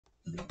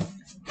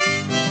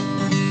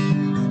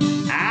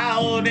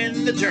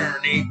the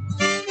journey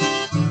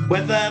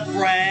with a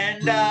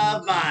friend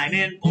of mine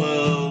in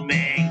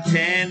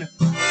Bloomington,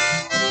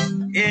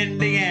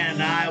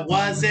 Indiana. I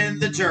was in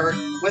the church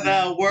with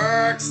a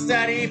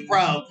work-study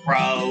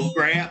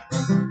program.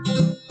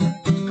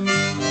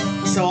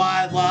 So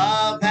I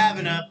love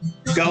having a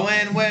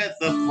going with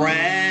a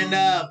friend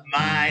of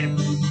mine.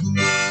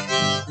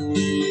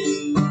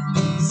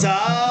 So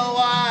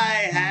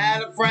I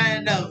had a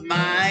friend of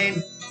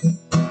mine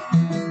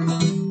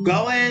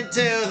going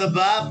to the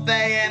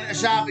buffet in a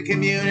shopping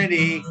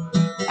community.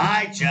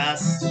 I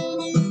just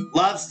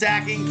love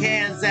stacking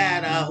cans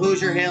at a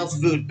Hoosier Hills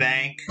food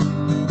bank.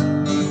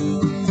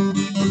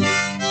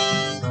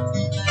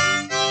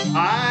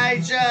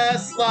 I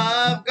just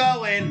love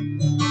going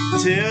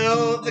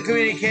to the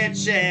community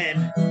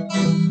kitchen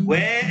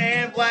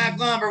and black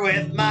lumber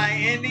with my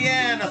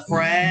Indiana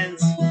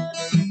friends.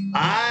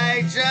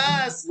 I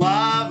just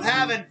love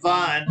having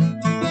fun.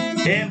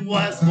 It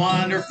was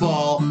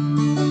wonderful.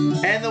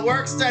 And the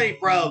work-study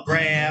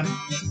program,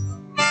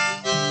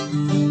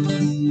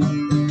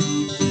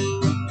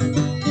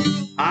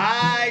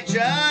 I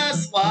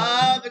just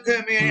love the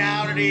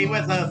community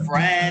with a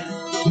friend.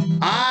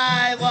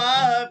 I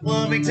love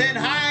Bloomington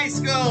High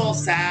School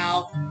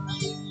South.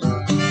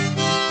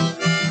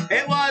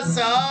 It was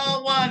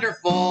so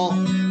wonderful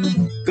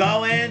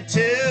going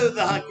to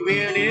the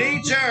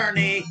community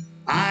journey.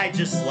 I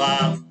just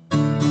love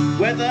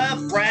with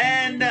a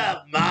friend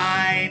of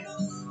mine.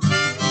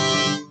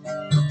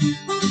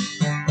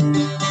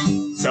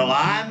 So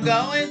I'm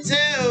going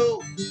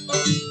to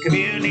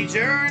community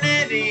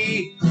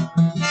journey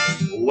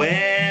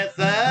with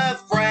a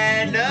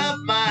friend of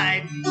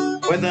mine,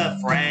 with a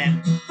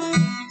friend.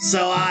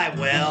 So I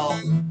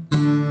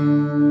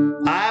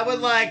would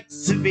like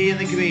to be in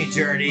the community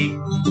journey.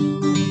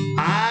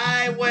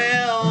 I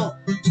will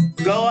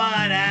go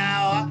on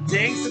out,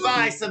 things to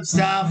buy some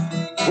stuff.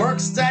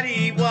 Work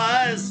study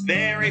was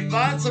very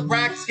fun, so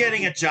practice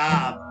getting a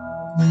job.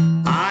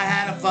 I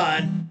had a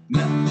fun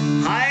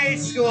high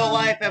school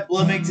life at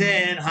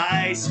Bloomington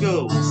High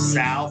School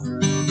South.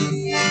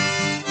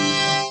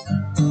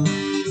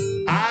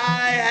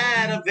 I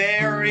had a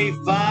very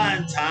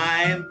fun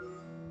time.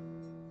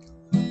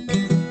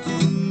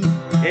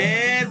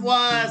 It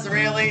was a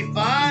really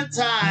fun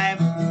time.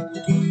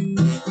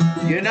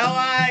 You know,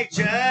 I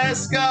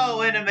just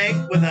go in to make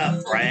with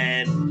a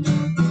friend.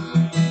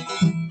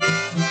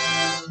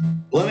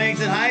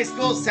 Bloomington High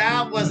School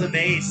South was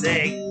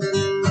amazing.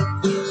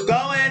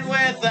 Going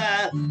with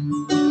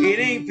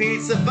eating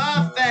pizza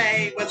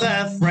buffet with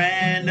a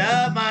friend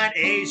of mine,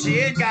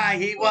 Asian guy.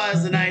 He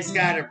was a nice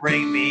guy to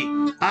bring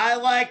me. I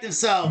liked him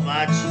so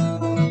much.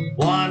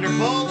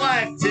 Wonderful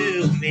life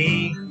to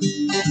me.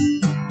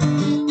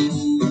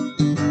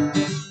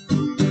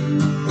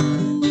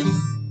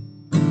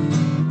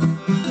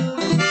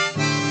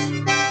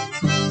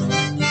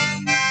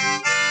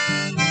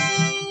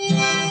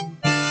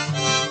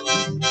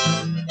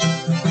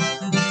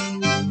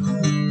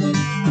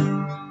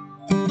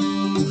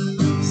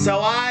 So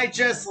I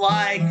just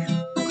like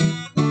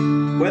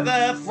with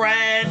a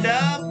friend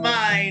of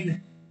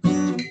mine,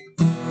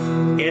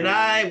 and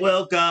I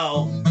will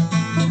go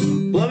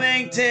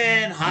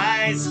Bloomington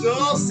High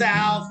School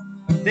South.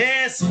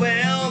 This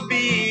will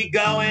be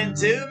going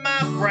to my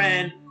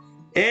friend.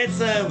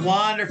 It's a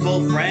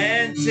wonderful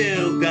friend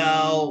to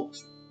go.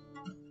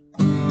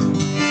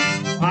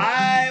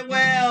 I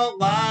will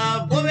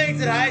love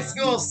Bloomington High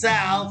School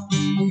South.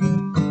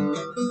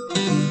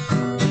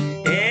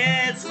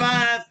 It's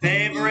my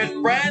favorite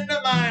friend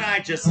of mine. I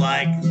just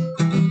like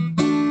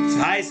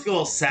High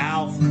School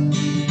South.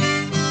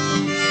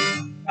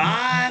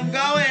 I'm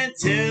going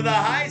to the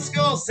High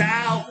School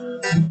South.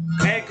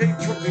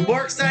 And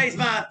work study's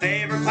my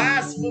favorite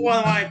class. One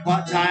of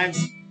my times.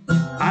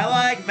 I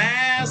like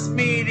mass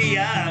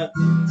media,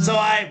 so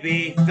I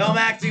be film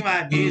acting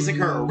my music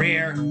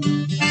career.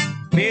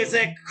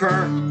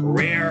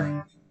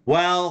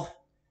 Well,